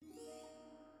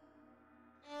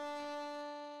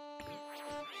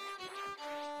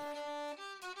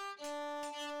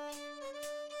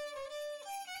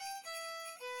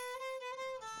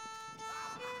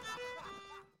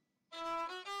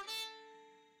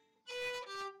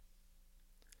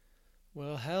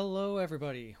Well, hello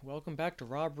everybody. Welcome back to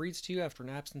Rob Reads to You after an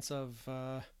absence of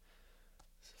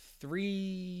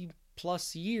 3+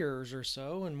 years or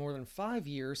so, and more than 5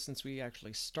 years since we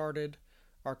actually started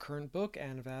our current book,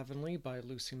 Anne of Avonlea by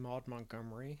Lucy Maud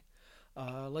Montgomery.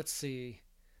 Let's see.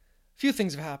 A few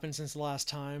things have happened since the last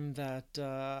time that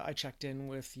I checked in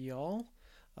with y'all.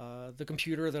 The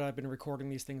computer that I've been recording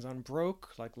these things on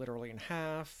broke, like literally in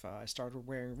half. I started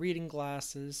wearing reading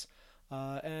glasses.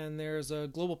 And there's a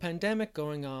global pandemic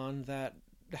going on that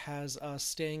has us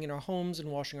staying in our homes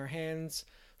and washing our hands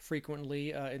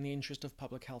frequently in the interest of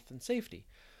public health and safety,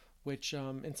 which,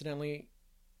 incidentally,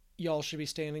 y'all should be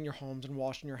staying in your homes and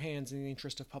washing your hands in the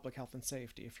interest of public health and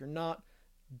safety. If you're not,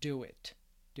 do it.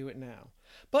 Do it now.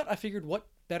 But I figured what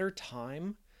better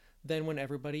time than when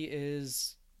everybody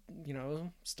is,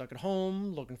 stuck at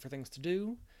home looking for things to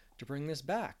do to bring this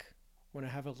back when I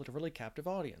have a literally captive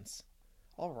audience.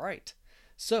 All right.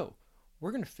 So,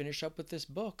 we're going to finish up with this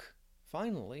book,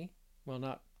 finally. Well,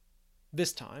 not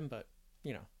this time, but,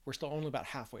 we're still only about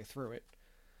halfway through it.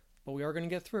 But we are going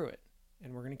to get through it,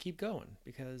 and we're going to keep going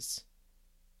because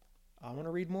I want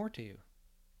to read more to you.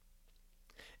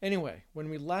 Anyway, when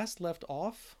we last left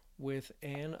off with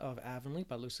Anne of Avonlea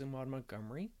by Lucy Maud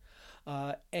Montgomery,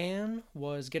 Anne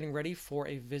was getting ready for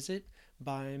a visit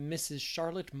by Mrs.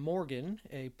 Charlotte Morgan,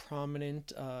 a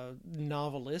prominent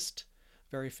novelist,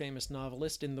 very famous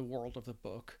novelist in the world of the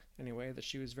book, anyway, that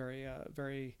she was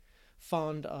very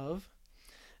fond of.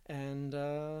 And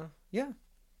yeah,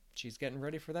 she's getting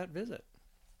ready for that visit.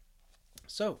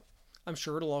 So, I'm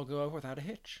sure it'll all go without a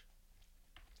hitch.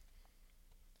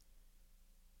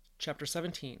 Chapter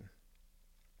 17.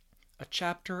 A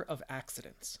chapter of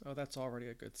accidents. Oh, that's already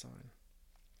a good sign.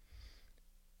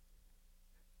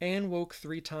 Anne woke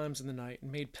 3 times in the night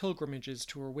and made pilgrimages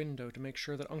to her window to make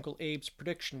sure that Uncle Abe's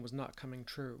prediction was not coming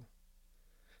true.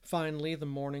 Finally, the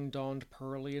morning dawned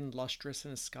pearly and lustrous in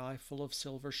a sky full of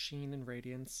silver sheen and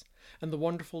radiance, and the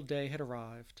wonderful day had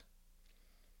arrived.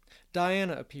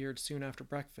 Diana appeared soon after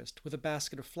breakfast, with a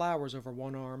basket of flowers over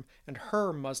one arm and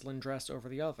her muslin dress over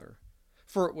the other,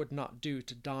 for it would not do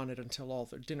to don it until all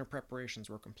the dinner preparations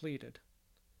were completed.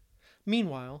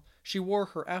 Meanwhile, she wore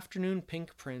her afternoon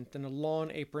pink print and a lawn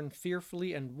apron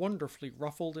fearfully and wonderfully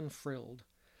ruffled and frilled,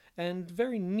 and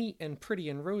very neat and pretty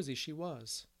and rosy she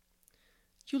was.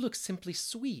 "You look simply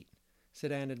sweet,"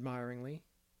 said Anne admiringly.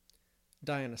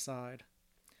 Diana sighed.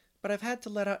 "But I've had to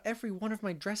let out every one of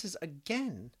my dresses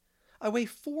again. I weigh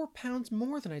 4 pounds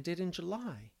more than I did in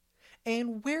July.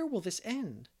 And where will this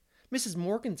end? Mrs.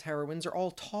 Morgan's heroines are all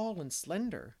tall and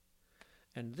slender."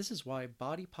 And this is why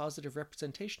body-positive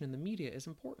representation in the media is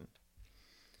important.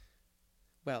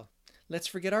 "Well, let's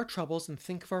forget our troubles and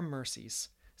think of our mercies,"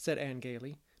 said Anne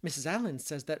gaily. "Mrs. Allen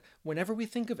says that whenever we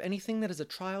think of anything that is a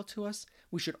trial to us,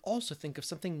 we should also think of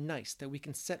something nice that we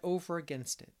can set over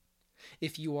against it.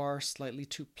 If you are slightly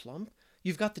too plump,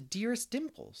 you've got the dearest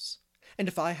dimples. And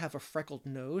if I have a freckled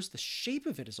nose, the shape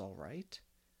of it is all right.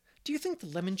 Do you think the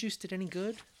lemon juice did any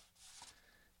good?"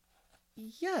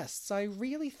 "Yes, I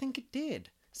really think it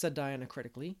did," said Diana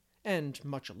critically, and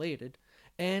much elated,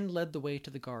 and led the way to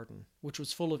the garden, which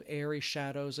was full of airy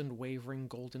shadows and wavering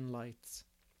golden lights.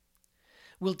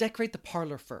 "We'll decorate the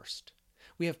parlor first.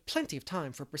 We have plenty of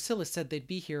time, for Priscilla said they'd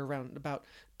be here around about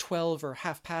 12 or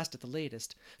half-past at the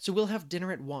latest, so we'll have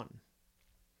dinner at 1.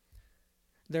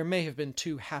 There may have been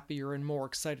 2 happier and more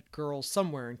excited girls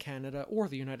somewhere in Canada or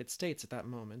the United States at that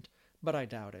moment, but I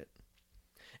doubt it.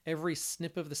 Every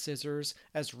snip of the scissors,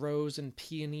 as rose and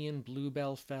peony and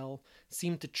bluebell fell,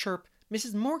 seemed to chirp,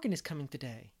 "Mrs. Morgan is coming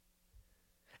today."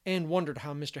 Anne wondered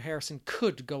how Mr. Harrison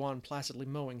could go on placidly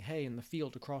mowing hay in the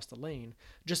field across the lane,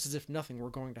 just as if nothing were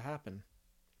going to happen.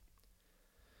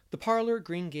 The parlor at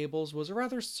Green Gables was a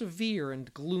rather severe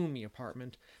and gloomy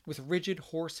apartment, with rigid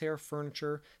horsehair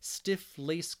furniture, stiff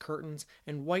lace curtains,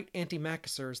 and white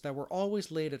antimacassars that were always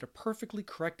laid at a perfectly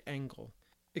correct angle,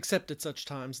 except at such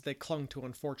times that they clung to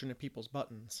unfortunate people's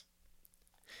buttons.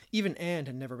 Even Anne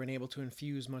had never been able to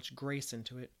infuse much grace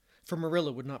into it, for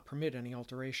Marilla would not permit any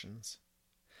alterations.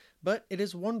 But it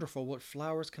is wonderful what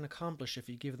flowers can accomplish if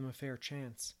you give them a fair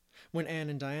chance. When Anne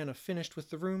and Diana finished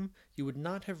with the room, you would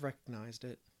not have recognized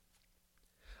it.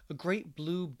 A great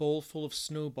blue bowlful of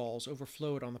snowballs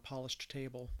overflowed on the polished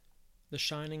table. The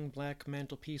shining black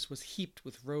mantelpiece was heaped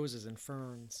with roses and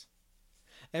ferns.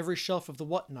 Every shelf of the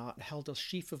whatnot held a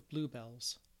sheaf of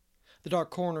bluebells. The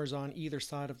dark corners on either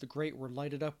side of the grate were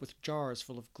lighted up with jars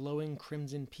full of glowing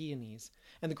crimson peonies,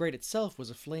 and the grate itself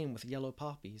was aflame with yellow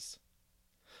poppies.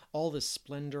 All this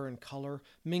splendor and color,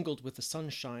 mingled with the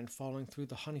sunshine falling through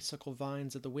the honeysuckle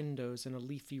vines at the windows in a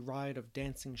leafy riot of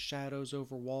dancing shadows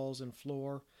over walls and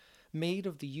floor, made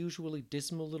of the usually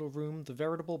dismal little room the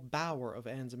veritable bower of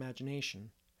Anne's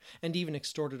imagination, and even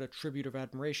extorted a tribute of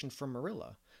admiration from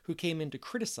Marilla, who came in to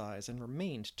criticize and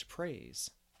remained to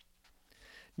praise.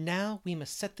 "Now we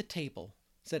must set the table,"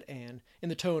 said Anne, in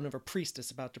the tone of a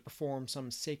priestess about to perform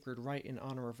some sacred rite in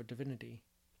honor of a divinity.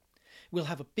 "We'll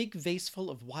have a big vaseful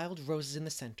of wild roses in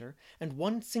the center, and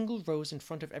one single rose in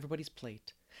front of everybody's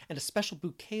plate, and a special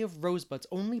bouquet of rosebuds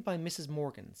only by Mrs.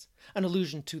 Morgan's, an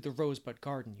allusion to the rosebud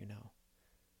garden, you know."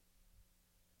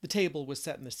 The table was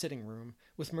set in the sitting room,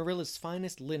 with Marilla's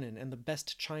finest linen and the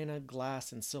best china,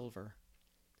 glass, and silver.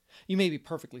 You may be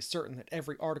perfectly certain that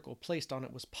every article placed on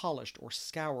it was polished or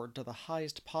scoured to the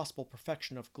highest possible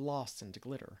perfection of gloss and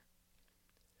glitter.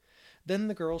 Then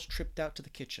the girls tripped out to the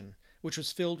kitchen, which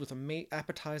was filled with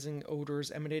appetizing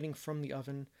odors emanating from the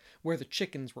oven, where the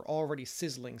chickens were already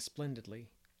sizzling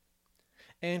splendidly.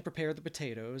 Anne prepared the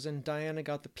potatoes, and Diana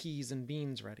got the peas and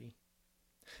beans ready.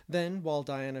 Then, while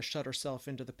Diana shut herself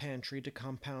into the pantry to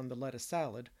compound the lettuce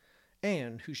salad,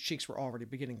 Anne, whose cheeks were already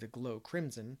beginning to glow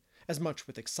crimson, as much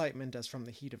with excitement as from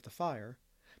the heat of the fire,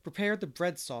 prepared the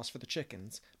bread sauce for the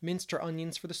chickens, minced her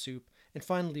onions for the soup, and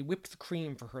finally whipped the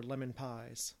cream for her lemon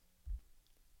pies.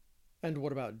 And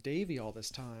what about Davy all this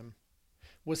time?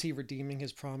 Was he redeeming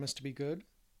his promise to be good?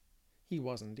 He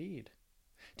was indeed.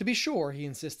 To be sure, he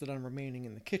insisted on remaining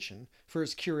in the kitchen, for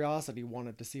his curiosity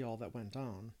wanted to see all that went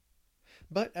on.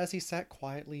 But as he sat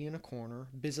quietly in a corner,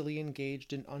 busily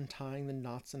engaged in untying the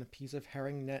knots in a piece of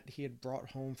herring net he had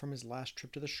brought home from his last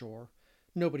trip to the shore,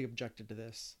 nobody objected to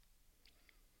this.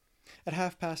 At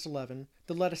 11:30,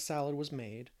 the lettuce salad was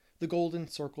made, the golden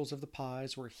circles of the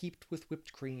pies were heaped with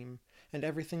whipped cream, and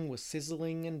everything was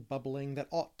sizzling and bubbling that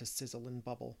ought to sizzle and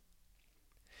bubble.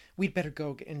 "We'd better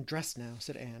go and dress now,"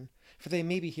 said Anne, "for they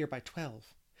may be here by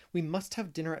 12. We must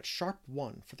have dinner at sharp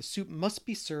 1, for the soup must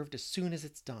be served as soon as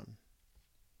it's done."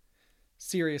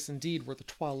 Serious indeed were the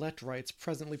toilette rites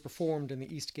presently performed in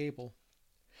the east gable.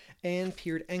 Anne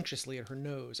peered anxiously at her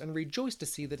nose, and rejoiced to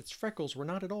see that its freckles were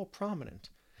not at all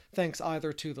prominent, thanks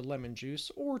either to the lemon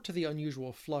juice or to the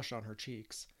unusual flush on her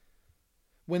cheeks.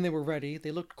 When they were ready,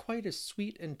 they looked quite as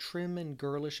sweet and trim and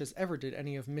girlish as ever did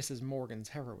any of Mrs. Morgan's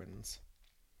heroines.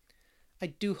 "I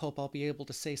do hope I'll be able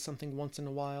to say something once in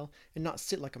a while, and not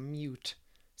sit like a mute,"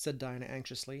 said Diana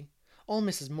anxiously. "All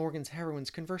Mrs. Morgan's heroines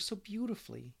converse so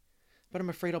beautifully. But I'm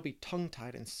afraid I'll be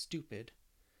tongue-tied and stupid.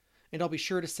 And I'll be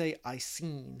sure to say 'I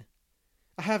seen.'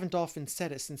 I haven't often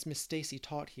said it since Miss Stacy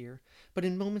taught here, but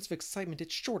in moments of excitement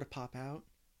it's sure to pop out.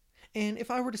 And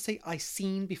if I were to say 'I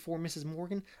seen' before Mrs.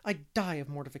 Morgan, I'd die of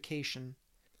mortification.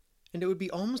 And it would be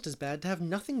almost as bad to have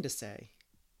nothing to say."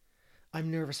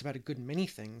 "I'm nervous about a good many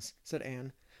things," said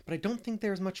Anne, "but I don't think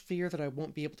there is much fear that I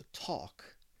won't be able to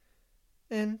talk."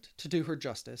 And, to do her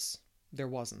justice, there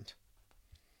wasn't.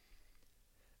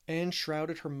 Anne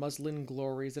shrouded her muslin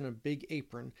glories in a big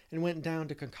apron and went down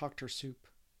to concoct her soup.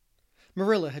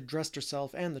 Marilla had dressed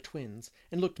herself and the twins,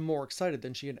 and looked more excited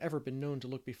than she had ever been known to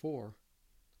look before.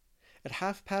 At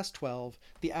 12:30,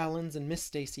 the Allens and Miss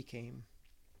Stacy came.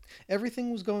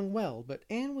 Everything was going well, but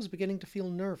Anne was beginning to feel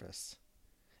nervous.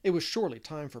 It was surely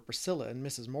time for Priscilla and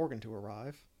Mrs. Morgan to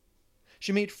arrive.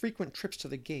 She made frequent trips to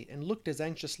the gate and looked as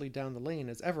anxiously down the lane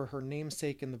as ever her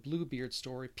namesake in the Bluebeard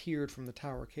story peered from the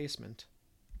tower casement.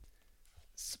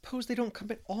 "Suppose they don't come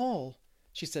at all,"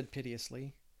 she said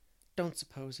piteously. "Don't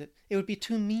suppose it. It would be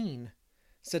too mean,"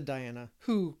 said Diana,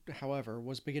 who, however,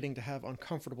 was beginning to have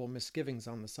uncomfortable misgivings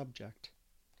on the subject.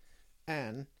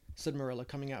 "Anne," said Marilla,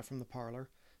 coming out from the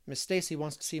parlor, "Miss Stacy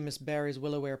wants to see Miss Barry's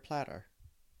willow-ware platter."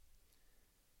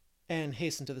 Anne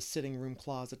hastened to the sitting-room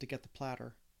closet to get the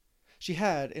platter. She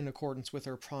had, in accordance with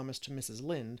her promise to Mrs.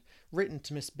 Lynde, written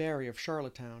to Miss Barry of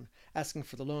Charlottetown, asking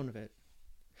for the loan of it.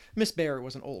 Miss Barry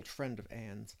was an old friend of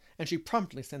Anne's, and she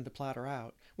promptly sent the platter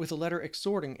out, with a letter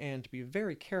exhorting Anne to be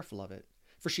very careful of it,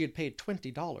 for she had paid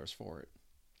 $20 for it.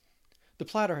 The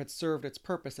platter had served its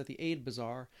purpose at the Aid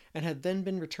Bazaar, and had then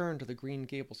been returned to the Green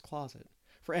Gables closet,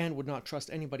 for Anne would not trust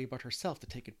anybody but herself to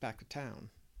take it back to town.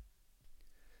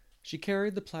 She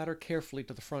carried the platter carefully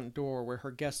to the front door, where her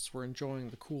guests were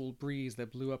enjoying the cool breeze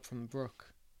that blew up from the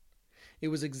brook. It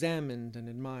was examined and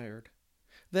admired.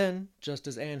 Then, just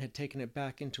as Anne had taken it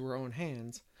back into her own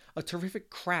hands, a terrific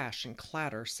crash and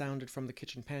clatter sounded from the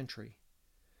kitchen pantry.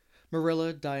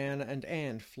 Marilla, Diana, and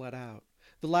Anne fled out,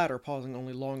 the latter pausing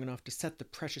only long enough to set the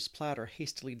precious platter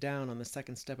hastily down on the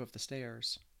second step of the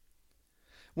stairs.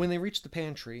 When they reached the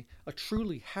pantry, a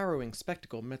truly harrowing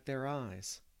spectacle met their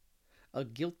eyes. A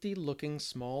guilty-looking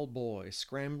small boy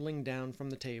scrambling down from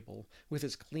the table, with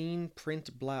his clean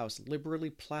print blouse liberally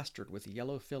plastered with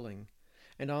yellow filling,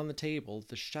 and on the table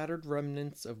the shattered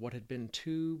remnants of what had been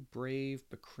 2 brave,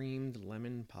 becreamed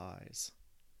lemon pies.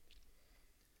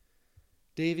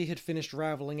 Davy had finished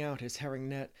raveling out his herring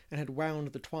net and had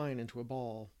wound the twine into a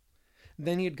ball.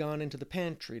 Then he had gone into the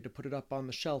pantry to put it up on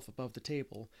the shelf above the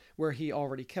table, where he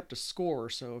already kept a score or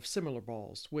so of similar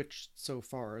balls, which, so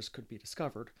far as could be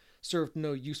discovered, served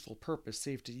no useful purpose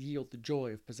save to yield the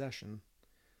joy of possession.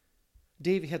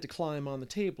 Davy had to climb on the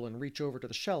table and reach over to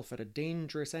the shelf at a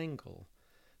dangerous angle,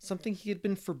 something he had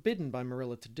been forbidden by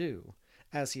Marilla to do,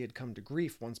 as he had come to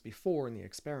grief once before in the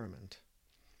experiment.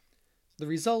 The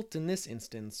result in this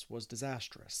instance was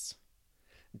disastrous.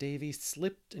 Davy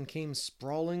slipped and came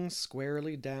sprawling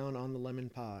squarely down on the lemon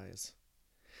pies.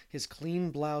 His clean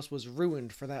blouse was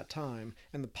ruined for that time,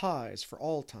 and the pies for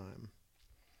all time.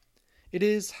 It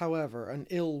is, however, an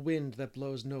ill wind that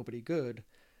blows nobody good,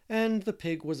 and the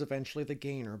pig was eventually the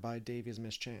gainer by Davy's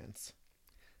mischance.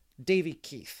 "Davy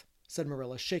Keith," said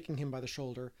Marilla, shaking him by the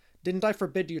shoulder, "didn't I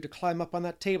forbid you to climb up on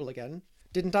that table again?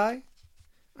 Didn't I?"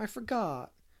 "I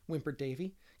forgot," whimpered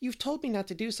Davy. "You've told me not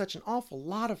to do such an awful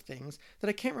lot of things that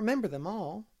I can't remember them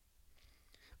all."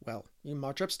 "Well, you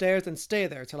march upstairs and stay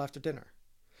there till after dinner.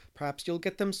 Perhaps you'll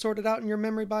get them sorted out in your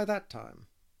memory by that time.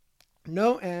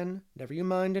 No, Anne, never you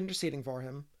mind interceding for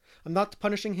him. I'm not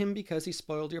punishing him because he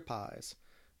spoiled your pies.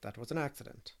 That was an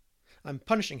accident. I'm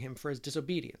punishing him for his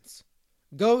disobedience.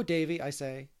 Go, Davy, I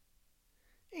say."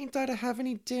 "Ain't I to have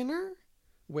any dinner?"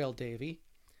 wailed Davy.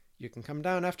 "You can come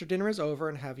down after dinner is over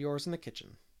and have yours in the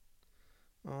kitchen."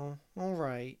 "Oh, all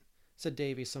right," said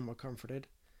Davy, somewhat comforted.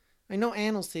 "I know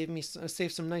Anne'll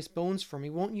save some nice bones for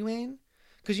me, won't you, Anne?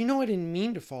 'Cause you know I didn't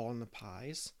mean to fall on the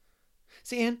pies.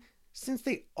 Say, Anne, since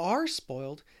they are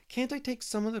spoiled, can't I take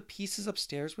some of the pieces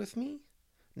upstairs with me?"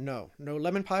 No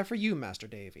lemon pie for you, Master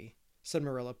Davy," said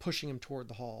Marilla, pushing him toward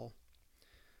the hall.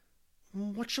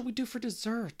 "What shall we do for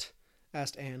dessert?"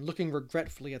 asked Anne, looking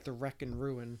regretfully at the wreck and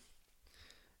ruin.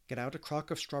 "Get out a crock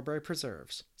of strawberry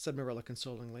preserves," said Marilla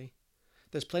consolingly.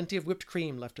 "There's plenty of whipped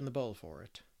cream left in the bowl for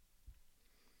it."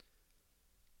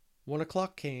 1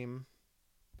 o'clock came,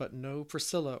 but no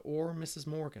Priscilla or Mrs.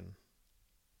 Morgan.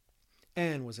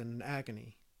 Anne was in an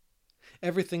agony.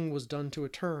 Everything was done to a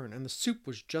turn, and the soup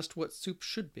was just what soup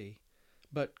should be,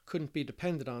 but couldn't be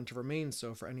depended on to remain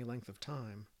so for any length of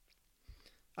time.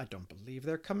 "I don't believe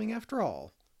they're coming after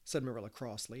all," said Marilla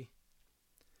crossly.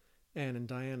 Anne and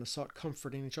Diana sought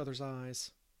comfort in each other's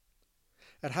eyes.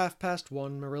 At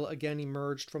 1:30, Marilla again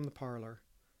emerged from the parlor.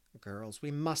 "Girls,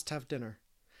 we must have dinner.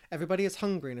 Everybody is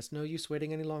hungry, and it's no use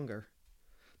waiting any longer.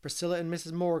 Priscilla and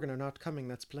Mrs. Morgan are not coming,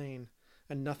 that's plain,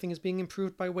 and nothing is being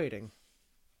improved by waiting."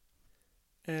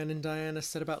 Anne and Diana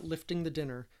set about lifting the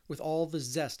dinner, with all the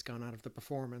zest gone out of the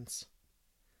performance.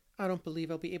 "I don't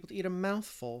believe I'll be able to eat a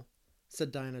mouthful,"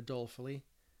 said Diana dolefully.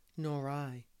 "Nor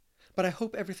I. But I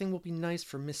hope everything will be nice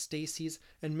for Miss Stacy's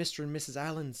and Mr. and Mrs.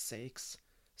 Allen's sakes,"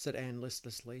 said Anne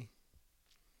listlessly.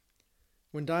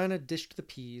 When Diana dished the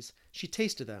peas, she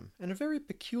tasted them, and a very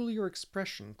peculiar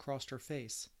expression crossed her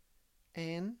face.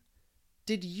 "Anne,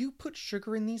 did you put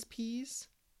sugar in these peas?"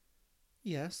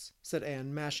 "Yes," said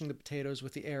Anne, mashing the potatoes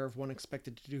with the air of one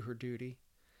expected to do her duty.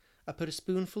 "I put a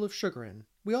spoonful of sugar in.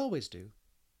 We always do.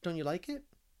 Don't you like it?"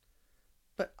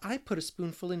 "But I put a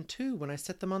spoonful in too when I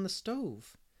set them on the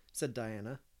stove," said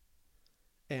Diana.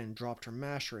 Anne dropped her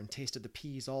masher and tasted the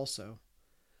peas also.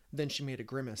 Then she made a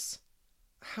grimace.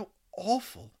 "How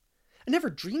awful! I never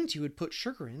dreamed you would put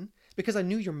sugar in, because I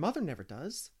knew your mother never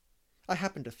does. I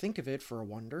happened to think of it for a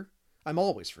wonder. I'm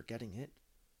always forgetting it.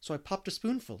 So I popped a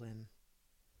spoonful in."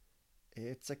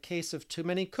 "It's a case of too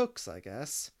many cooks, I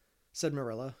guess," said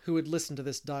Marilla, who had listened to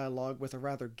this dialogue with a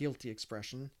rather guilty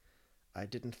expression. "I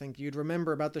didn't think you'd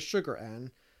remember about the sugar,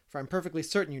 Anne, for I'm perfectly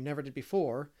certain you never did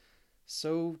before.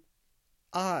 So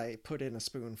I put in a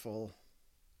spoonful."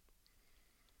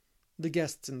 The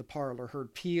guests in the parlor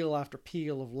heard peal after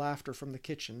peal of laughter from the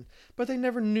kitchen, but they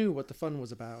never knew what the fun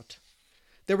was about.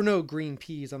 There were no green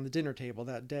peas on the dinner table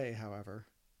that day, however.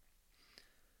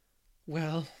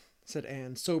 "Well," said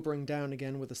Anne, sobering down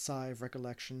again with a sigh of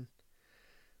recollection,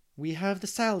 "we have the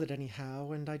salad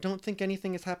anyhow, and I don't think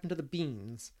anything has happened to the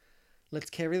beans.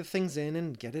 Let's carry the things in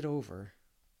and get it over."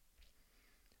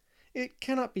 It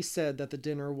cannot be said that the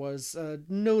dinner was a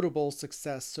notable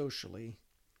success socially.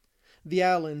 The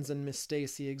Allens and Miss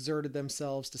Stacy exerted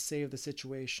themselves to save the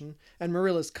situation, and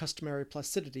Marilla's customary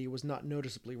placidity was not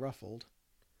noticeably ruffled.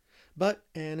 But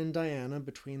Anne and Diana,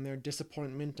 between their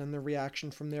disappointment and the reaction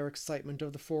from their excitement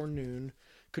of the forenoon,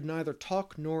 could neither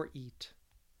talk nor eat.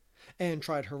 Anne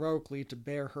tried heroically to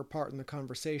bear her part in the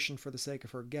conversation for the sake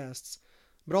of her guests,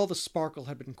 but all the sparkle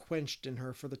had been quenched in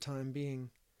her for the time being,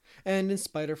 and in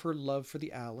spite of her love for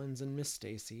the Allens and Miss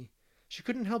Stacy, she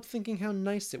couldn't help thinking how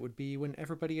nice it would be when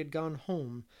everybody had gone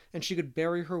home and she could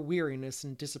bury her weariness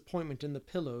and disappointment in the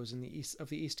pillows in the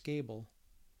east gable.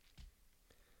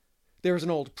 There is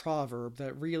an old proverb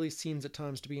that really seems at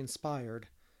times to be inspired.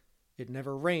 It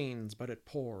never rains, but it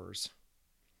pours.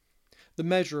 The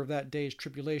measure of that day's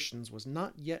tribulations was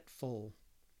not yet full.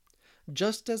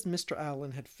 Just as Mr.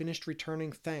 Allen had finished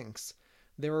returning thanks,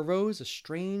 there arose a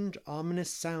strange,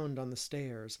 ominous sound on the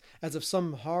stairs, as of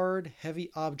some hard, heavy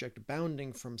object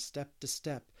bounding from step to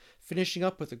step, finishing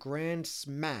up with a grand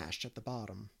smash at the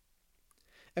bottom.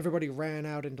 Everybody ran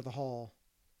out into the hall.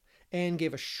 Anne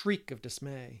gave a shriek of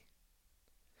dismay.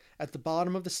 At the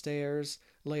bottom of the stairs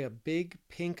lay a big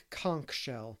pink conch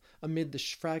shell amid the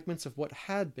fragments of what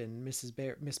had been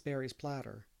Miss Barry's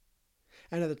platter.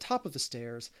 And at the top of the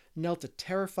stairs knelt a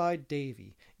terrified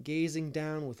Davy, gazing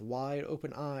down with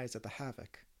wide-open eyes at the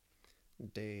havoc.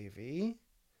 "Davy,"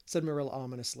 said Marilla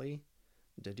ominously,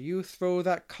 "did you throw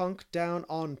that conch down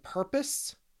on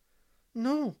purpose?"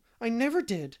 "No, I never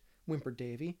did," whimpered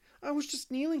Davy. "I was just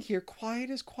kneeling here, quiet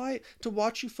as quiet, to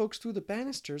watch you folks through the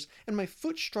banisters, and my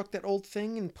foot struck that old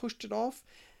thing and pushed it off,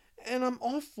 and I'm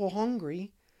awful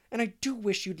hungry. And I do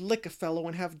wish you'd lick a fellow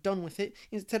and have done with it,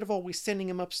 instead of always sending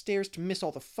him upstairs to miss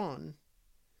all the fun."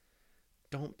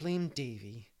 "Don't blame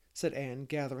Davy," said Anne,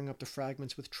 gathering up the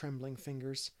fragments with trembling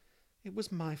fingers. "It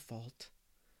was my fault.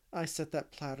 I set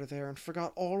that platter there and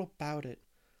forgot all about it.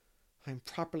 I am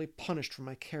properly punished for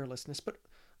my carelessness, but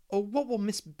oh, what will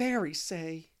Miss Barry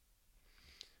say?"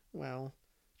 "Well,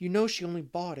 you know she only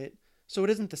bought it, so it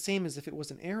isn't the same as if it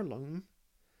was an heirloom,"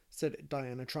 said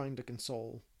Diana, trying to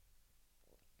console.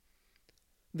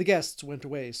 The guests went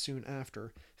away soon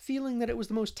after, feeling that it was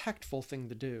the most tactful thing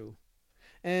to do,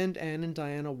 and Anne and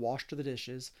Diana washed the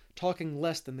dishes, talking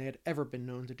less than they had ever been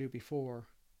known to do before.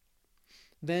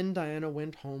 Then Diana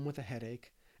went home with a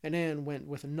headache, and Anne went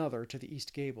with another to the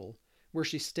east gable, where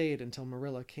she stayed until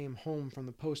Marilla came home from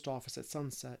the post office at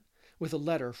sunset, with a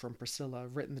letter from Priscilla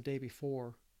written the day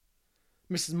before.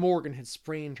 Mrs. Morgan had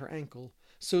sprained her ankle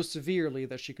so severely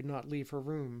that she could not leave her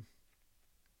room.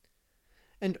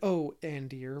 "And oh, Anne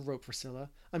dear," wrote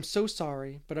Priscilla, "I'm so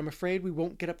sorry, but I'm afraid we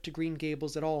won't get up to Green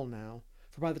Gables at all now,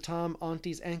 for by the time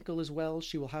Auntie's ankle is well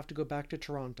she will have to go back to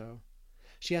Toronto.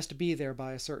 She has to be there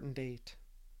by a certain date."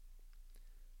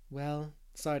 "Well,"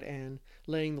 sighed Anne,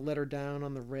 laying the letter down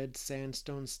on the red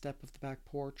sandstone step of the back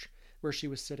porch, where she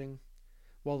was sitting,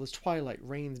 while the twilight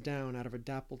rained down out of a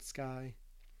dappled sky.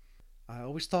 "I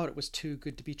always thought it was too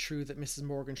good to be true that Mrs.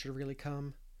 Morgan should really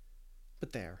come.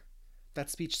 But there. That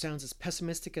speech sounds as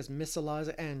pessimistic as Miss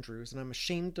Eliza Andrews, and I'm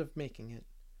ashamed of making it.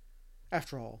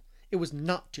 After all, it was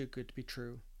not too good to be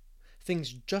true.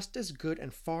 Things just as good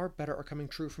and far better are coming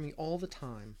true for me all the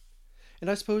time. And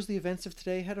I suppose the events of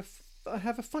today have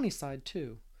a funny side,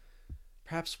 too.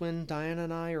 Perhaps when Diana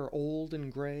and I are old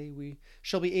and gray, we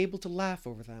shall be able to laugh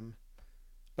over them.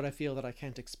 But I feel that I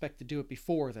can't expect to do it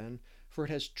before then, for it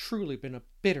has truly been a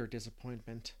bitter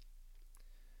disappointment."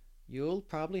 "You'll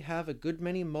probably have a good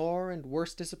many more and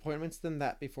worse disappointments than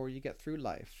that before you get through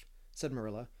life," said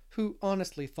Marilla, who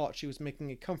honestly thought she was making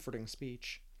a comforting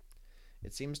speech.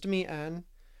 "It seems to me, Anne,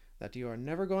 that you are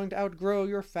never going to outgrow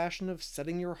your fashion of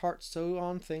setting your heart so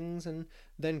on things and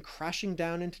then crashing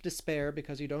down into despair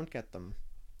because you don't get them."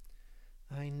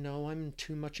 "I know I'm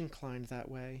too much inclined that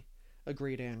way,"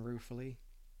 agreed Anne ruefully.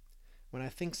 "When I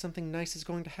think something nice is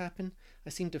going to happen, I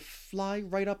seem to fly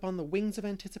right up on the wings of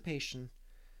anticipation.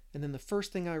 And then the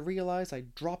first thing I realize, I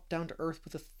drop down to earth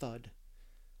with a thud.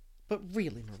 But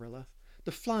really, Marilla,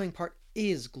 the flying part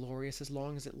is glorious as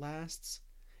long as it lasts.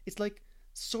 It's like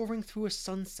soaring through a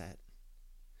sunset.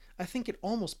 I think it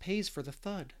almost pays for the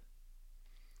thud."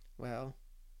 "Well,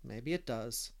 maybe it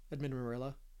does," admitted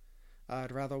Marilla.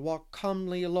 "I'd rather walk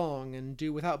calmly along and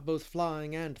do without both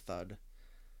flying and thud.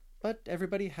 But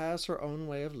everybody has her own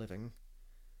way of living.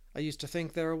 I used to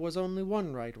think there was only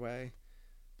one right way.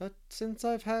 But since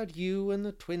I've had you and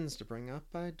the twins to bring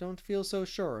up, I don't feel so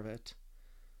sure of it.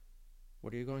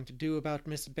 What are you going to do about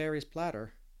Miss Barry's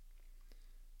platter?"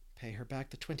 "Pay her back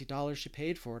the $20 she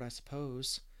paid for it, I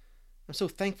suppose. I'm so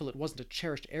thankful it wasn't a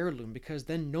cherished heirloom, because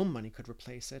then no money could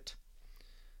replace it."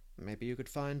 "Maybe you could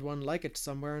find one like it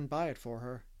somewhere and buy it for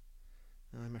her."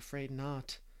 "I'm afraid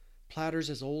not.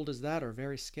 Platters as old as that are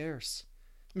very scarce.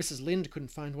 Mrs. Lynde couldn't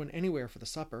find one anywhere for the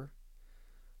supper.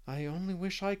 I only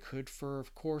wish I could, for,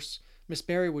 of course, Miss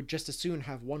Barry would just as soon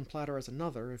have one platter as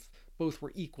another, if both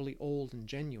were equally old and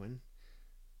genuine.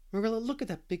 Marilla, look at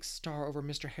that big star over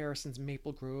Mr. Harrison's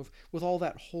maple grove, with all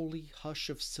that holy hush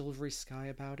of silvery sky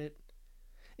about it.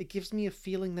 It gives me a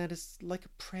feeling that is like a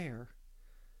prayer.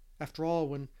 After all,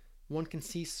 when One can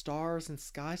see stars and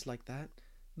skies like that.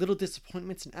 Little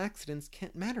disappointments and accidents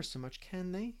can't matter so much,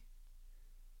 can they?"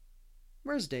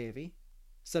 "Where's Davy?"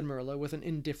 said Marilla with an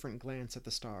indifferent glance at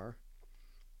the star.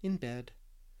 "In bed.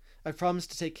 I've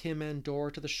promised to take him and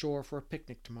Dora to the shore for a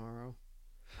picnic tomorrow.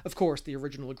 Of course, the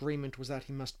original agreement was that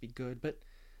he must be good, but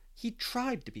he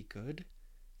tried to be good,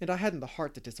 and I hadn't the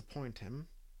heart to disappoint him."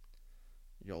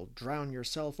 "You'll drown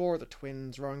yourself or the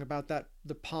twins rowing about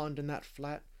the pond in that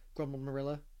flat," grumbled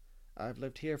Marilla. "I've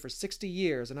lived here for 60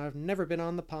 years, and I've never been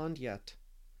on the pond yet."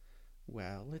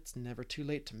 "Well, it's never too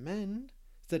late to mend,"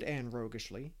 said Anne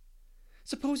roguishly.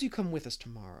 "Suppose you come with us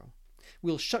tomorrow.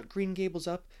 We'll shut Green Gables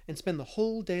up and spend the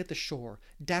whole day at the shore,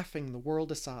 daffing the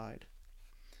world aside."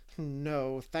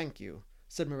 "No, thank you,"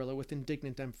 said Marilla with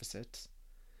indignant emphasis.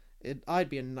 I'd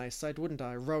be a nice sight, wouldn't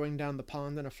I, rowing down the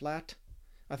pond in a flat?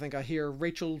 I think I hear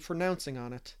Rachel pronouncing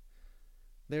on it.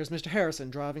 There's Mr. Harrison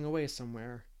driving away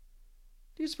somewhere.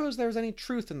 Do you suppose there's any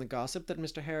truth in the gossip that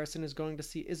Mr. Harrison is going to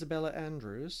see Isabella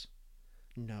Andrews?"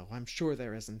 "No, I'm sure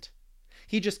there isn't.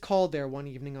 He just called there one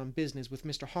evening on business with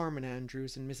Mr. Harmon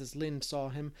Andrews, and Mrs. Lynde saw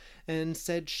him and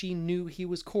said she knew he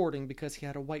was courting because he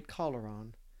had a white collar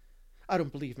on. I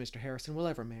don't believe Mr. Harrison will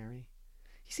ever marry.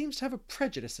 He seems to have a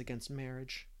prejudice against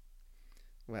marriage."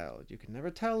 "Well, you can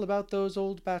never tell about those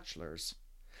old bachelors.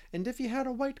 And if he had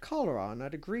a white collar on,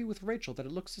 I'd agree with Rachel that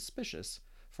it looks suspicious,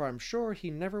 for I'm sure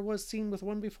he never was seen with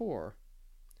one before."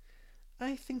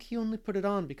 "I think he only put it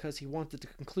on because he wanted to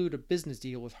conclude a business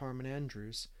deal with Harmon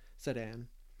Andrews," said Anne.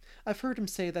 "I've heard him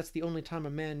say that's the only time a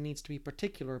man needs to be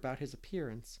particular about his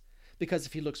appearance, because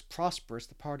if he looks prosperous,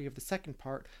 the party of the second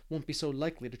part won't be so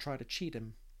likely to try to cheat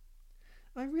him.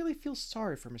 I really feel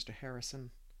sorry for Mr.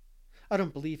 Harrison. I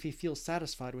don't believe he feels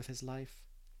satisfied with his life.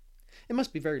 It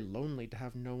must be very lonely to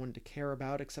have no one to care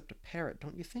about except a parrot,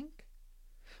 don't you think?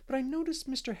 But I notice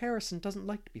Mr. Harrison doesn't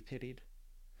like to be pitied.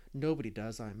 Nobody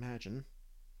does, I imagine."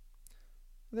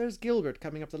 "There's Gilbert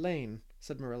coming up the lane,"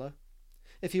 said Marilla.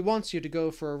 "If he wants you to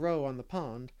go for a row on the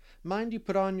pond, mind you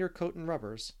put on your coat and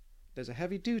rubbers. There's a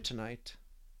heavy dew tonight."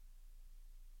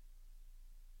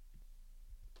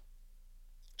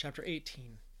 Chapter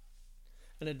 18.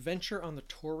 An Adventure on the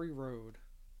Tory Road.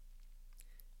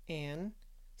 "Anne,"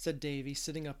 said Davy,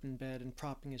 sitting up in bed and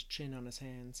propping his chin on his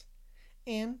hands.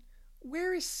 "Anne,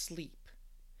 where is sleep?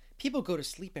 People go to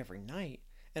sleep every night,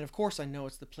 and of course I know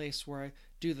it's the place where I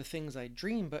do the things I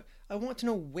dream, but I want to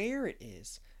know where it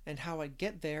is, and how I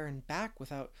get there and back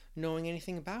without knowing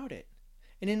anything about it.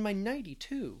 And in my nightie,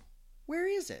 too. Where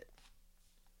is it?"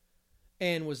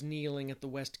 Anne was kneeling at the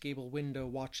west gable window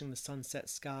watching the sunset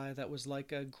sky that was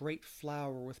like a great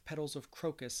flower with petals of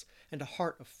crocus and a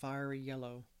heart of fiery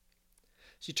yellow.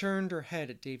 She turned her head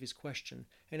at Davy's question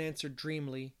and answered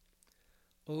dreamily,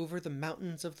 "Over the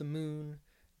mountains of the moon,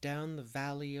 down the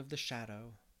valley of the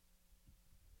shadow."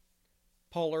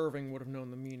 Paul Irving would have known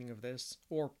the meaning of this,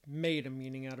 or made a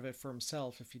meaning out of it for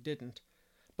himself if he didn't.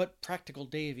 But practical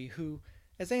Davy, who,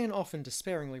 as Anne often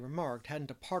despairingly remarked, hadn't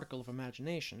a particle of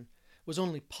imagination, was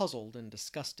only puzzled and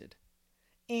disgusted.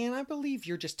 "Anne, I believe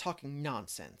you're just talking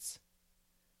nonsense."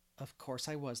 "Of course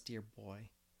I was, dear boy.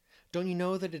 Don't you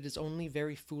know that it is only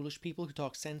very foolish people who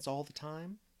talk sense all the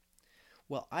time?"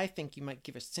 "Well, I think you might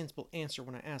give a sensible answer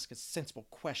when I ask a sensible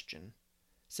question,"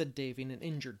 said Davy in an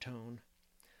injured tone.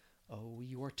 "Oh,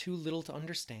 you are too little to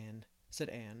understand," said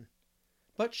Anne.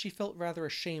 But she felt rather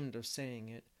ashamed of saying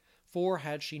it, for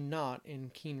had she not, in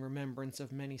keen remembrance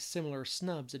of many similar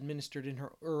snubs administered in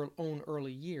her own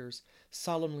early years,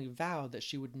 solemnly vowed that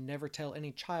she would never tell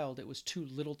any child it was too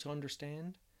little to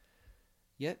understand?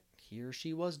 Yet here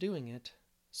she was doing it.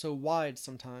 So wide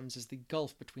sometimes is the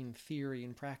gulf between theory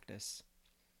and practice.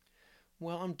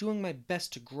 "Well, I'm doing my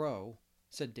best to grow,"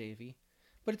 said Davy,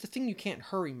 "but it's a thing you can't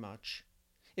hurry much.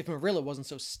 If Marilla wasn't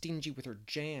so stingy with her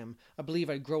jam, I believe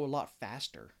I'd grow a lot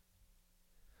faster."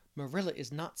 "Marilla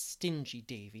is not stingy,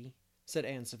 Davy," said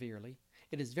Anne severely.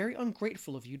 "It is very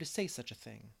ungrateful of you to say such a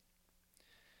thing."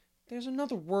 "There's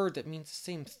another word that means the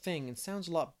same thing and sounds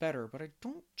a lot better, but I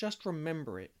don't just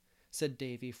remember it," said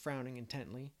Davy, frowning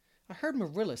intently. "I heard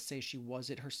Marilla say she was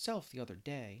it herself the other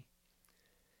day."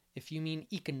 "If you mean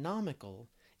economical,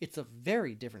 it's a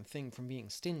very different thing from being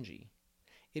stingy.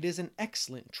 It is an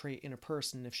excellent trait in a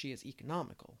person if she is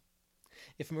economical.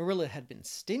 If Marilla had been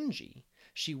stingy,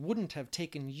 she wouldn't have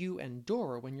taken you and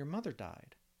Dora when your mother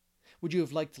died. Would you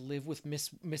have liked to live with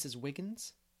Mrs.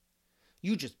 Wiggins?"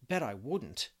 "You just bet I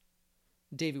wouldn't."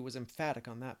 Davy was emphatic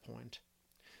on that point.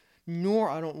 "Nor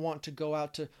I don't want to go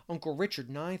out to Uncle Richard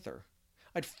neither.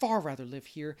 I'd far rather live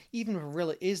here, even if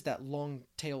Marilla is that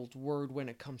long-tailed word when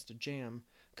it comes to jam,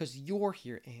 'cause you're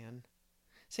here, Anne.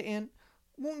 Say, Anne,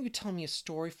 won't you tell me a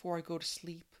story before I go to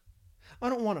sleep?" I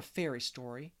don't want a fairy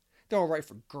story. They're all right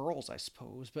for girls, I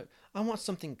suppose, but I want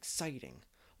something exciting.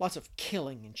 Lots of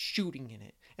killing and shooting in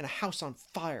it, and a house on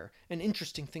fire, and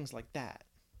interesting things like that."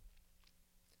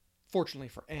 Fortunately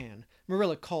for Anne,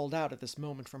 Marilla called out at this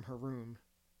moment from her room.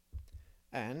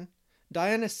 "Anne,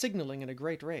 Diana's signaling at a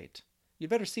great rate. You'd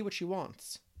better see what she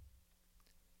wants."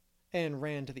 Anne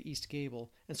ran to the east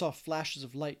gable and saw flashes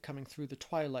of light coming through the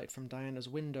twilight from Diana's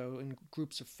window in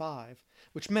groups of 5,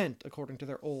 which meant, according to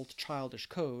their old childish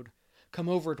code, "Come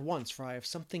over at once, for I have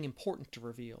something important to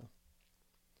reveal."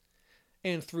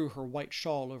 Anne threw her white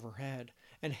shawl over her head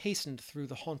and hastened through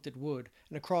the haunted wood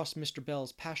and across Mr.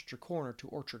 Bell's pasture corner to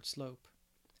Orchard Slope.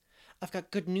 "I've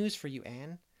got good news for you,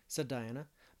 Anne," said Diana.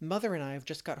 "Mother and I have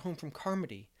just got home from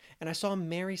Carmody, and I saw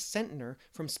Mary Centner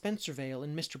from Spencervale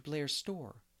in Mr. Blair's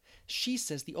store. She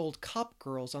says the old Copp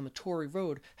girls on the Tory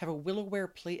Road have a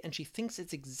Willowware plate, and she thinks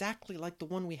it's exactly like the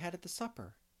one we had at the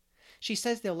supper. She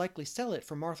says they'll likely sell it,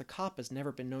 for Martha Copp has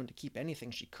never been known to keep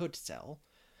anything she could sell.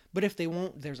 But if they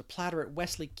won't, there's a platter at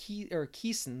Wesley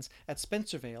Keeson's at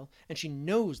Spencervale, and she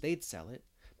knows they'd sell it,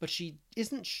 but she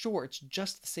isn't sure it's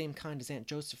just the same kind as Aunt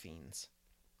Josephine's."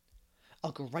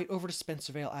 "I'll go right over to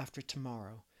Spencervale after it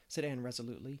tomorrow," said Anne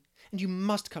resolutely, "and you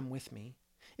must come with me.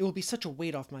 It will be such a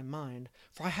weight off my mind,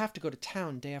 for I have to go to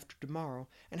town day after tomorrow,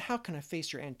 and how can I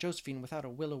face your Aunt Josephine without a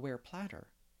Willowware platter?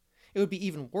 It would be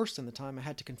even worse than the time I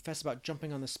had to confess about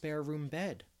jumping on the spare room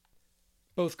bed."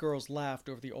 Both girls laughed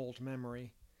over the old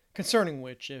memory, concerning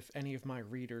which, if any of my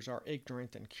readers are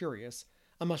ignorant and curious,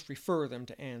 I must refer them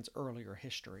to Anne's earlier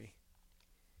history.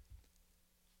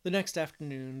 The next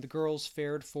afternoon the girls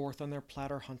fared forth on their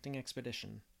platter hunting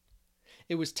expedition.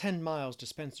 It was 10 miles to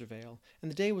Spencervale, and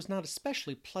the day was not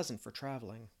especially pleasant for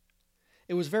traveling.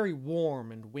 It was very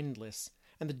warm and windless,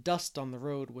 and the dust on the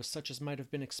road was such as might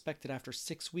have been expected after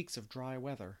 6 weeks of dry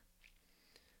weather.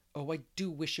 "Oh, I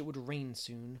do wish it would rain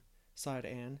soon," sighed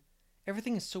Anne.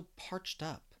 "Everything is so parched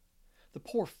up. The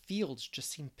poor fields just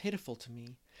seem pitiful to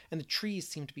me, and the trees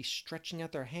seem to be stretching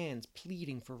out their hands,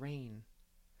 pleading for rain.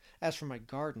 As for my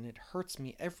garden, it hurts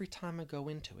me every time I go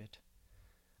into it.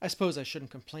 I suppose I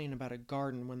shouldn't complain about a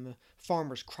garden when the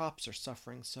farmer's crops are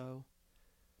suffering so.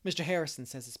 Mr. Harrison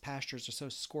says his pastures are so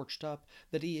scorched up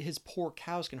that his poor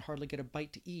cows can hardly get a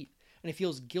bite to eat, and he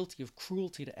feels guilty of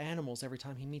cruelty to animals every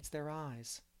time he meets their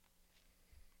eyes."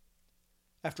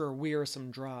 After a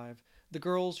wearisome drive, the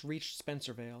girls reached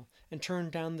Spencervale and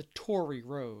turned down the Tory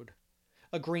Road,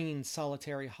 a green,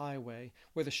 solitary highway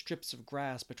where the strips of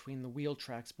grass between the wheel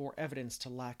tracks bore evidence to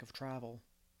lack of travel.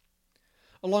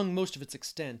 Along most of its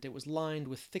extent it was lined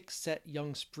with thick-set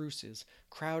young spruces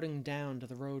crowding down to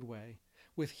the roadway,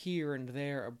 with here and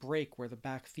there a break where the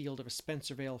back field of a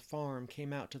Spencervale farm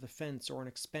came out to the fence or an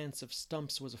expanse of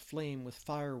stumps was aflame with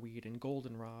fireweed and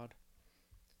goldenrod.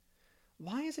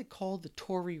 "Why is it called the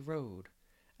Tory Road?"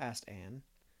 asked Anne.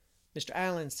 "Mr.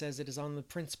 Allen says it is on the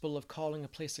principle of calling a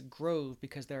place a grove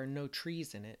because there are no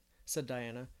trees in it," said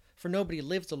Diana, "for nobody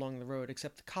lives along the road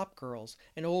except the Copp girls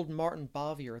and old Martin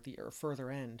Bovyer at the further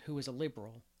end, who is a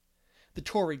Liberal. The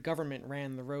Tory government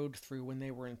ran the road through when they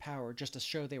were in power just to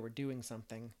show they were doing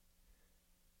something."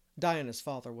 Diana's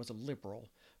father was a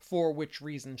Liberal, for which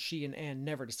reason she and Anne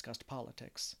never discussed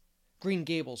politics. Green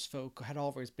Gables folk had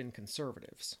always been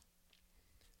conservatives.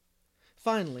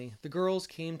 Finally, the girls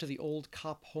came to the old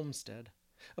Copp homestead,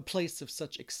 a place of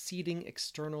such exceeding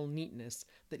external neatness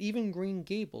that even Green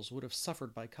Gables would have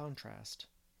suffered by contrast.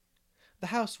 The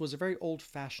house was a very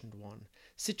old-fashioned one,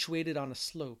 situated on a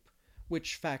slope,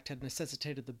 which fact had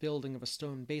necessitated the building of a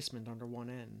stone basement under one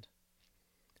end.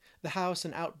 The house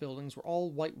and outbuildings were all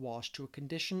whitewashed to a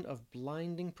condition of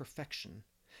blinding perfection,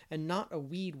 and not a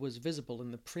weed was visible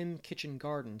in the prim kitchen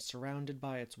garden surrounded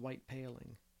by its white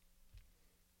paling.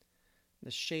 "The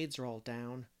shades are all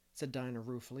down," said Dinah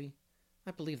ruefully.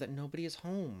 "I believe that nobody is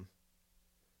home."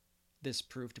 This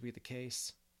proved to be the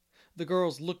case. The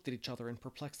girls looked at each other in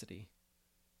perplexity.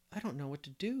 "I don't know what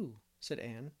to do," said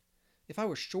Anne. "If I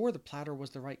were sure the platter was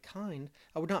the right kind,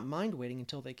 I would not mind waiting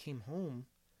until they came home.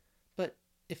 But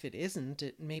if it isn't,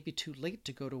 it may be too late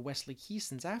to go to Wesley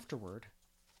Keeson's afterward."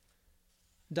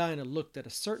 Dinah looked at a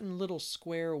certain little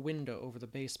square window over the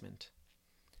basement.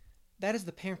 "That is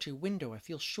the pantry window, I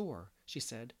feel sure," she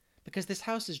said, "because this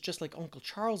house is just like Uncle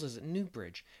Charles's at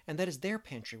Newbridge, and that is their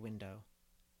pantry window.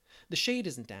 The shade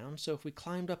isn't down, so if we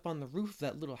climbed up on the roof of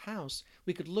that little house,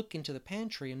 we could look into the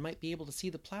pantry and might be able to see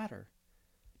the platter.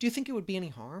 Do you think it would be any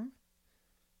harm?"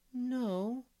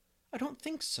 "No, I don't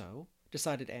think so,"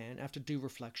 decided Anne after due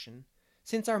reflection,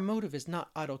 "since our motive is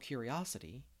not idle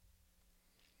curiosity."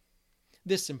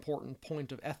 This important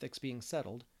point of ethics being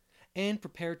settled, Anne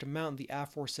prepared to mount the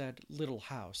aforesaid little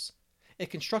house, a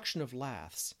construction of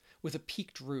laths, with a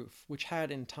peaked roof, which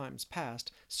had in times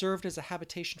past served as a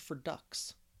habitation for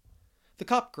ducks. The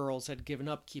Copp girls had given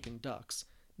up keeping ducks,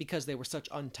 because they were such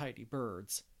untidy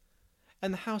birds,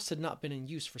 and the house had not been in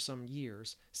use for some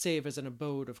years, save as an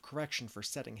abode of correction for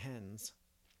setting hens.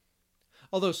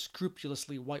 Although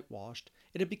scrupulously whitewashed,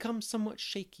 it had become somewhat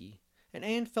shaky, and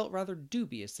Anne felt rather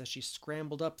dubious as she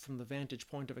scrambled up from the vantage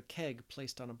point of a keg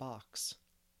placed on a box.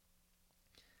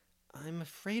 "I'm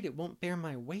afraid it won't bear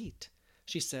my weight,"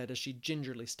 she said as she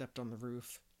gingerly stepped on the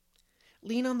roof.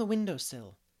 "Lean on the window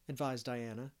sill," advised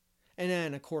Diana, and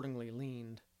Anne accordingly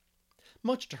leaned.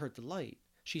 Much to her delight,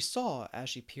 she saw, as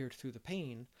she peered through the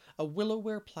pane, a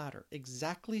willow-ware platter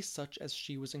exactly such as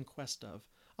she was in quest of,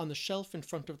 on the shelf in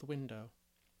front of the window.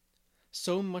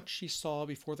 So much she saw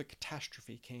before the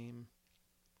catastrophe came.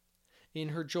 In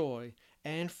her joy,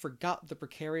 Anne forgot the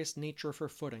precarious nature of her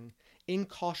footing,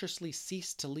 incautiously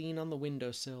ceased to lean on the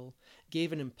window-sill,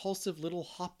 gave an impulsive little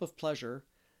hop of pleasure,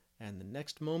 and the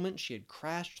next moment she had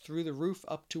crashed through the roof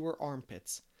up to her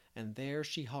armpits, and there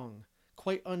she hung,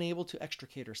 quite unable to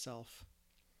extricate herself.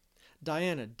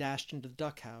 Diana dashed into the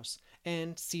duck-house,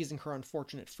 and, seizing her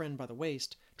unfortunate friend by the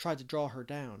waist, tried to draw her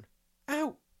down.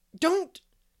 "Ow! Don't!"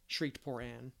 shrieked poor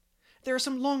Anne. "There are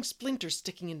some long splinters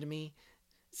sticking into me.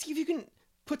 See if you can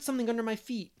put something under my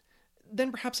feet.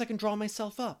 Then perhaps I can draw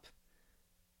myself up."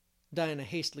 Diana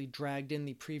hastily dragged in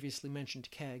the previously mentioned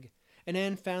keg, and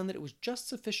Anne found that it was just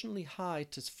sufficiently high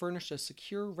to furnish a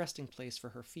secure resting place for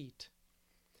her feet.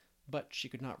 But she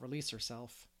could not release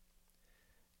herself.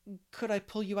 "Could I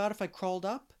pull you out if I crawled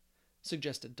up?"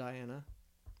 suggested Diana.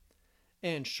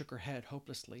 Anne shook her head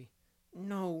hopelessly.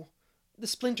 "No, the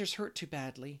splinters hurt too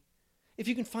badly. If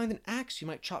you can find an axe, you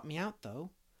might chop me out,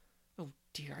 though. Oh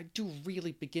dear, I do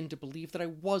really begin to believe that I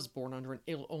was born under an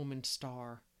ill-omened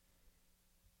star."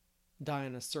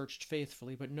 Diana searched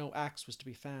faithfully, but no axe was to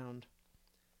be found.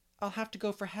 "I'll have to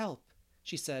go for help,"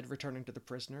 she said, returning to the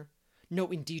prisoner. "No,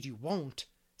 indeed you won't,"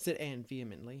 said Anne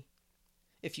vehemently.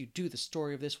 "If you do, the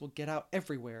story of this will get out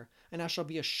everywhere, and I shall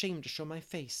be ashamed to show my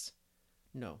face.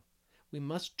 No, we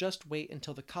must just wait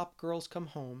until the Copp girls come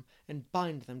home and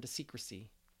bind them to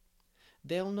secrecy.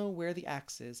 They'll know where the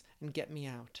axe is and get me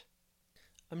out.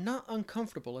 I'm not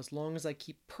uncomfortable as long as I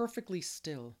keep perfectly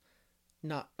still.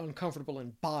 Not uncomfortable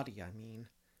in body, I mean.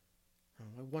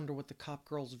 Oh, I wonder what the Copp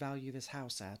girls value this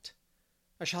house at.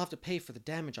 I shall have to pay for the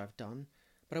damage I've done,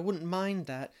 but I wouldn't mind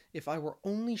that if I were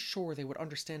only sure they would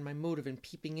understand my motive in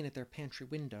peeping in at their pantry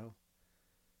window.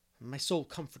 My sole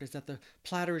comfort is that the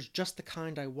platter is just the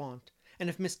kind I want, and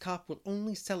if Miss Copp will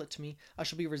only sell it to me, I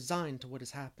shall be resigned to what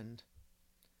has happened."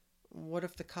 "What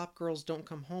if the Copp girls don't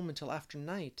come home until after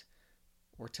night,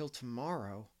 or till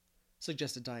tomorrow?"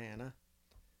 suggested Diana.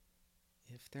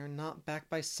 "If they're not back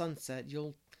by sunset,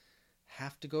 you'll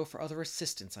have to go for other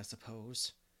assistance, I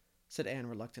suppose," said Anne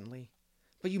reluctantly.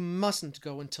 "But you mustn't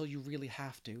go until you really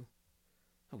have to.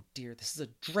 Oh dear, this is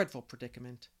a dreadful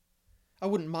predicament. I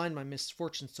wouldn't mind my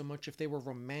misfortunes so much if they were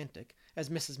romantic, as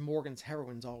Mrs. Morgan's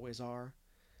heroines always are,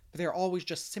 but they are always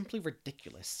just simply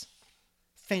ridiculous.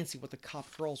 Fancy what the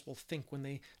Copp girls will think when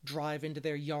they drive into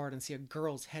their yard and see a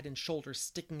girl's head and shoulders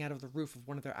sticking out of the roof of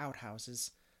one of their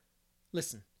outhouses.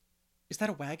 Listen, is that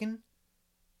a wagon?"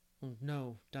 "Oh,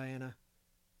 no, Diana.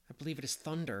 I believe it is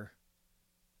thunder."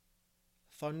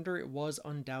 Thunder it was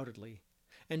undoubtedly,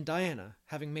 and Diana,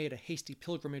 having made a hasty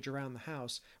pilgrimage around the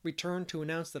house, returned to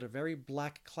announce that a very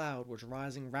black cloud was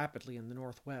rising rapidly in the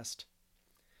northwest.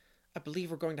 "I believe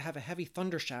we're going to have a heavy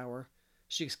thunder shower,"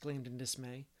 she exclaimed in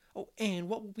dismay. "Oh, Anne,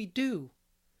 what will we do?"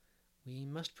 "We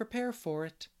must prepare for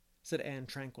it," said Anne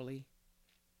tranquilly.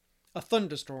 A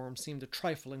thunderstorm seemed a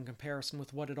trifle in comparison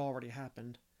with what had already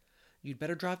happened. "You'd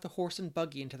better drive the horse and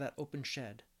buggy into that open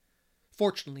shed.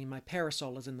 Fortunately, my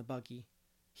parasol is in the buggy.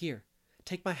 Here,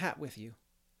 take my hat with you.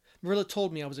 Marilla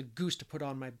told me I was a goose to put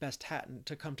on my best hat and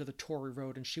to come to the Tory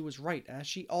Road, and she was right, as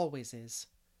she always is."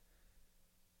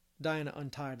 Diana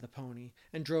untied the pony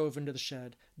and drove into the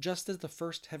shed just as the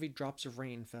first heavy drops of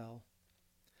rain fell.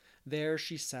 There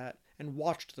she sat and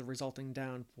watched the resulting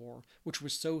downpour, which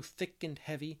was so thick and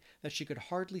heavy that she could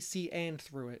hardly see Anne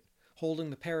through it, holding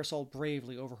the parasol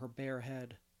bravely over her bare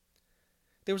head.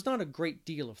 There was not a great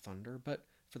deal of thunder, but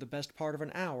for the best part of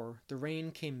an hour the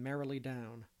rain came merrily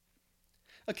down.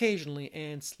 Occasionally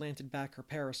Anne slanted back her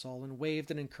parasol and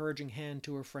waved an encouraging hand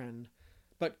to her friend,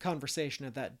 but conversation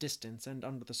at that distance and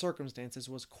under the circumstances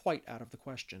was quite out of the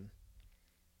question.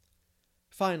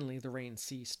 Finally the rain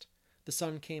ceased, the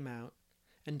sun came out,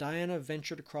 and Diana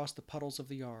ventured across the puddles of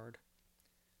the yard.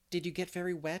 "Did you get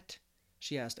very wet?"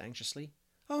 she asked anxiously.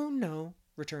 "Oh, no,"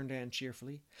 returned Anne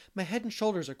cheerfully. "My head and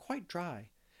shoulders are quite dry,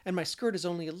 and my skirt is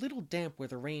only a little damp where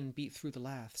the rain beat through the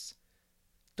laths.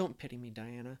 Don't pity me,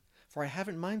 Diana, for I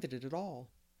haven't minded it at all.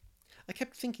 I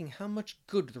kept thinking how much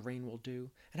good the rain will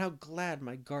do, and how glad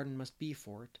my garden must be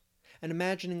for it, and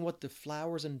imagining what the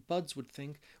flowers and buds would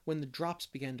think when the drops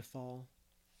began to fall.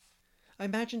 I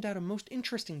imagined out a most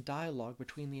interesting dialogue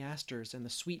between the asters and the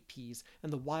sweet peas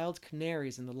and the wild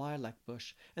canaries in the lilac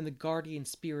bush and the guardian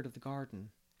spirit of the garden.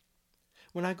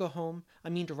 When I go home, I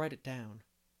mean to write it down.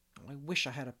 I wish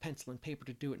I had a pencil and paper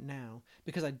to do it now,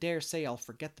 because I dare say I'll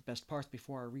forget the best parts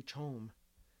before I reach home.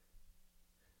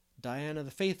 Diana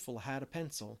the Faithful had a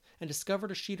pencil, and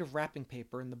discovered a sheet of wrapping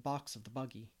paper in the box of the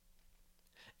buggy.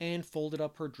 Anne folded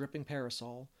up her dripping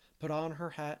parasol, put on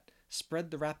her hat,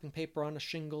 spread the wrapping paper on a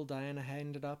shingle Diana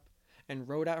handed up, and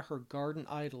wrote out her garden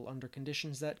idyll under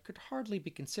conditions that could hardly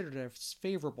be considered as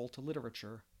favorable to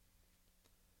literature.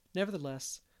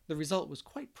 Nevertheless, the result was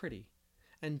quite pretty,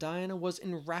 and Diana was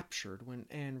enraptured when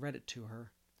Anne read it to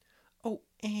her. "Oh,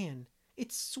 Anne,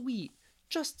 it's sweet,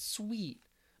 just sweet.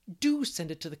 Do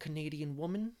send it to the Canadian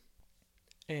woman."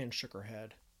 Anne shook her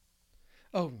head.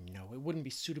 "Oh, no, it wouldn't be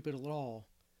suitable at all.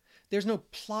 There's no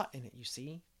plot in it, you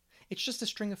see. It's just a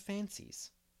string of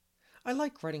fancies. I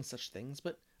like writing such things,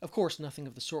 but of course nothing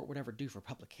of the sort would ever do for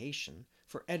publication,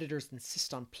 for editors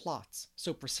insist on plots,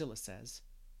 so Priscilla says.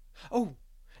 Oh,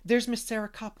 there's Miss Sarah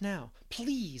Copp now.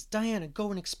 Please, Diana,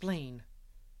 go and explain."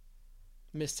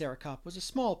 Miss Sarah Copp was a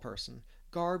small person,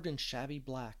 garbed in shabby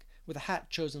black, with a hat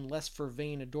chosen less for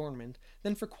vain adornment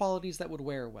than for qualities that would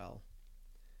wear well.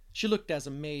 She looked as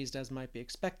amazed as might be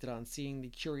expected on seeing the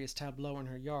curious tableau in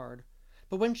her yard,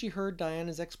 but when she heard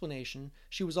Diana's explanation,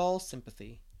 she was all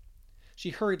sympathy.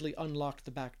 She hurriedly unlocked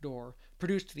the back door,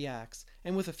 produced the axe,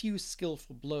 and with a few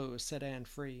skillful blows set Anne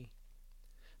free.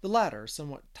 The latter,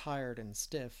 somewhat tired and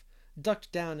stiff,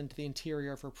 ducked down into the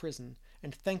interior of her prison,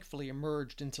 and thankfully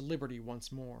emerged into liberty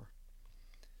once more.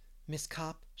 "Miss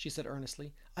Copp," she said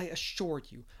earnestly, "I assure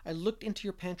you, I looked into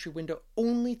your pantry window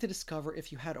only to discover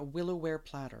if you had a willow-ware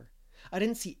platter. I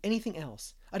didn't see anything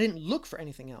else. I didn't look for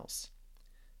anything else."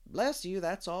 "Bless you,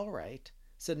 that's all right,"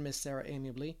 said Miss Sarah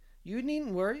amiably. "You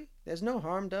needn't worry. There's no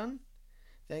harm done.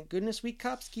 Thank goodness we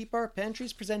cops keep our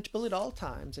pantries presentable at all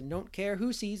times, and don't care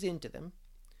who sees into them.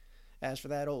 As for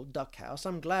that old duck house,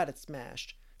 I'm glad it's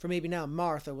smashed, for maybe now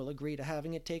Martha will agree to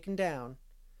having it taken down.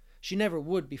 She never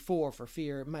would before for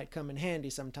fear it might come in handy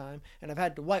sometime, and I've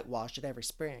had to whitewash it every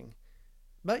spring.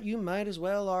 But you might as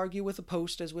well argue with the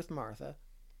post as with Martha.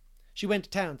 She went to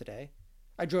town today.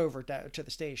 I drove her down to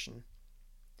the station.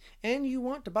 And you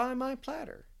want to buy my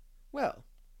platter. Well,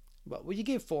 what will you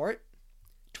give for it?"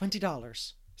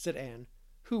 $20, said Anne,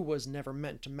 who was never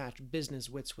meant to match business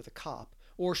wits with a cop,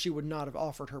 or she would not have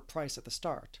offered her price at the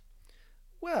start.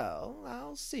 "Well,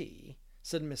 I'll see,"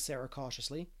 said Miss Sarah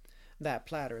cautiously. "That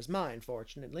platter is mine,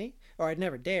 fortunately, or I'd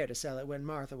never dare to sell it when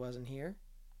Martha wasn't here.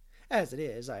 As it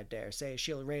is, I dare say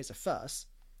she'll raise a fuss.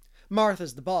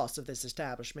 Martha's the boss of this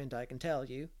establishment, I can tell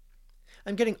you.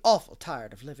 I'm getting awful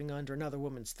tired of living under another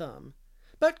woman's thumb.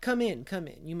 But come in,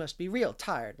 you must be real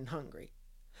tired and hungry.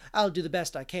 I'll do the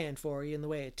best I can for you in the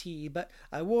way of tea, but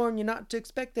I warn you not to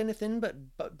expect anything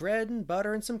but bread and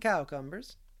butter and some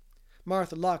cowcumbers.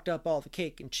 Martha locked up all the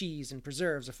cake and cheese and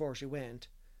preserves afore she went.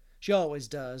 She always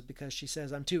does, because she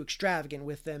says I'm too extravagant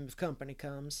with them if company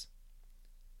comes."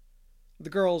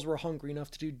 The girls were hungry enough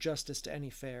to do justice to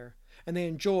any fare, and they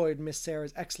enjoyed Miss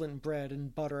Sarah's excellent bread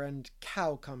and butter and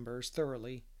cowcumbers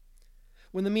thoroughly.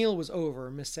 When the meal was over,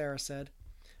 Miss Sarah said,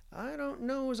 "I don't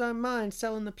know as I mind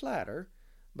selling the platter,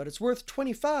 but it's worth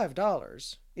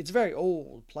 $25. It's a very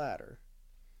old platter."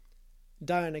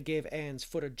 Diana gave Anne's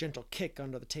foot a gentle kick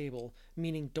under the table,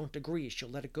 meaning don't agree, she'll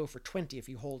let it go for 20 if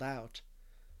you hold out.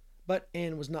 But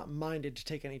Anne was not minded to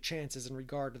take any chances in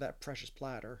regard to that precious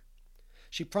platter.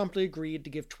 She promptly agreed to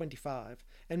give 25,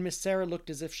 and Miss Sarah looked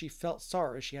as if she felt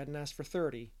sorry she hadn't asked for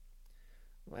 30.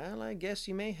 "Well, I guess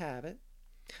you may have it.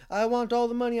 I want all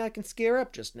the money I can scare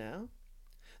up just now.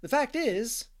 The fact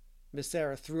is," Miss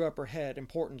Sarah threw up her head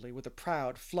importantly with a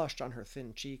proud flush on her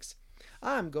thin cheeks,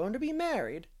 "I'm going to be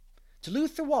married to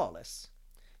Luther Wallace.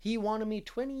 He wanted me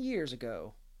 20 years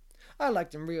ago. I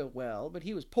liked him real well, but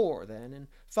he was poor then, and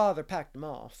Father packed him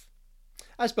off.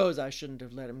 I suppose I shouldn't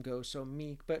have let him go so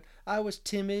meek, but I was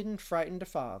timid and frightened of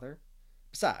Father.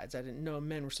 Besides, I didn't know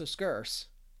men were so scarce."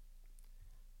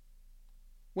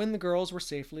 When the girls were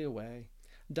safely away,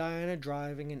 Diana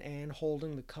driving and Anne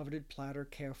holding the coveted platter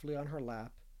carefully on her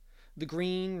lap, the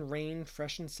green,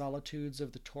 rain-freshened solitudes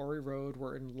of the Tory road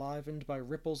were enlivened by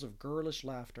ripples of girlish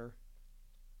laughter.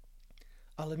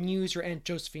 "I'll amuse your Aunt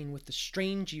Josephine with the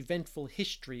strange, eventful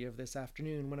history of this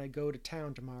afternoon when I go to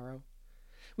town tomorrow.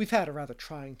 We've had a rather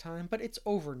trying time, but it's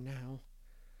over now.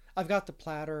 I've got the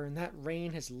platter, and that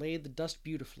rain has laid the dust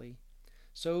beautifully.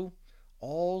 So,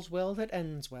 all's well that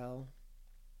ends well.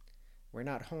 We're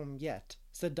not home yet,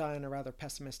 said Diana rather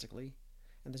pessimistically,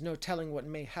 and there's no telling what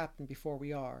may happen before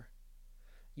we are.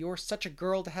 You're such a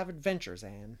girl to have adventures,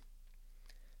 Anne.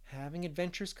 Having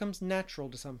adventures comes natural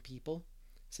to some people,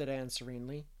 said Anne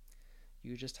serenely.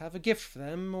 You just have a gift for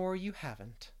them, or you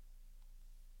haven't.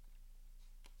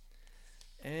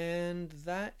 And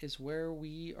that is where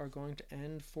we are going to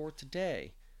end for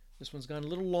today. This one's gone a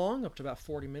little long, up to about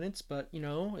 40 minutes, but,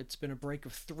 it's been a break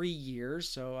of 3 years,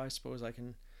 so I suppose I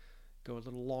can go a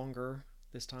little longer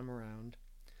this time around.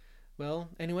 Well,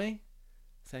 anyway,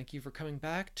 thank you for coming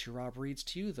back to Rob Reads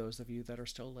to You, those of you that are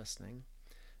still listening.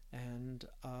 And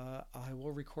I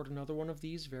will record another one of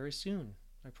these very soon,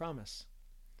 I promise.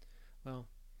 Well,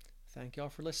 thank y'all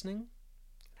for listening.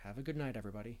 Have a good night,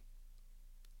 everybody.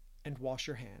 And wash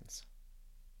your hands.